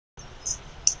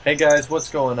Hey guys, what's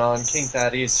going on? King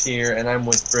Thaddeus here, and I'm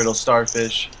with Brittle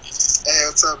Starfish. Hey,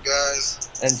 what's up, guys?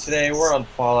 And today we're on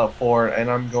Fallout 4, and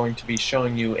I'm going to be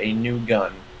showing you a new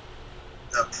gun.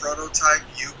 The prototype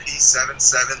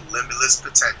UP77 Limitless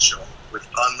potential with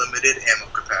unlimited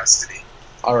ammo capacity.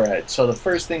 Alright, so the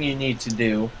first thing you need to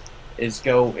do is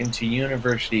go into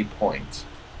University Point.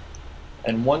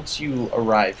 And once you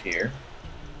arrive here,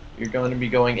 you're going to be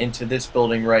going into this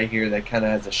building right here that kind of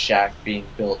has a shack being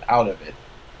built out of it.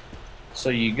 So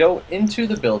you go into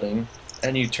the building,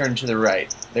 and you turn to the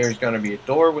right. There's going to be a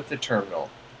door with a terminal.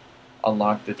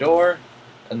 Unlock the door,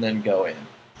 and then go in.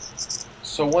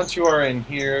 So once you are in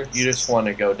here, you just want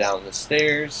to go down the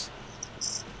stairs,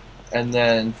 and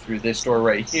then through this door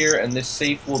right here, and this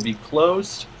safe will be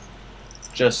closed.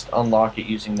 Just unlock it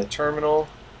using the terminal,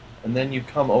 and then you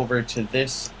come over to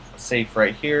this safe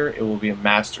right here. It will be a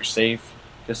master safe.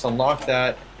 Just unlock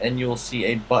that, and you will see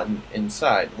a button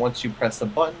inside. Once you press the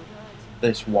button,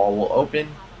 this wall will open.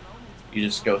 You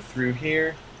just go through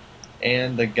here,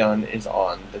 and the gun is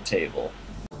on the table.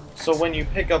 So when you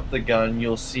pick up the gun,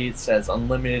 you'll see it says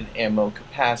unlimited ammo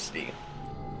capacity.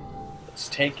 Let's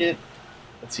take it.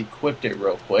 Let's equip it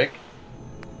real quick.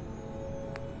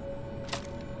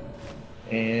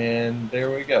 And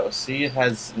there we go. See, it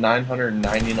has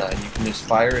 999. You can just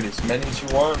fire it as many as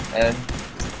you want, and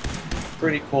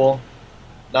pretty cool.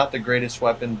 Not the greatest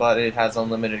weapon, but it has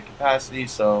unlimited capacity,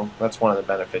 so that's one of the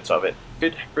benefits of it.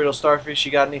 Good. Brittle Starfish,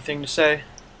 you got anything to say?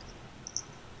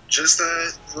 Just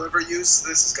that whoever uses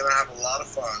this is going to have a lot of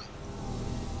fun.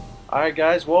 Alright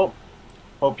guys, well,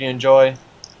 hope you enjoy.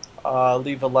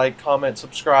 Leave a like, comment,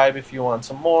 subscribe if you want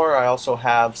some more. I also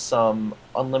have some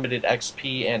unlimited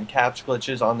XP and caps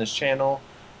glitches on this channel.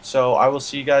 So I will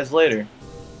see you guys later.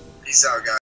 Peace out,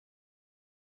 guys.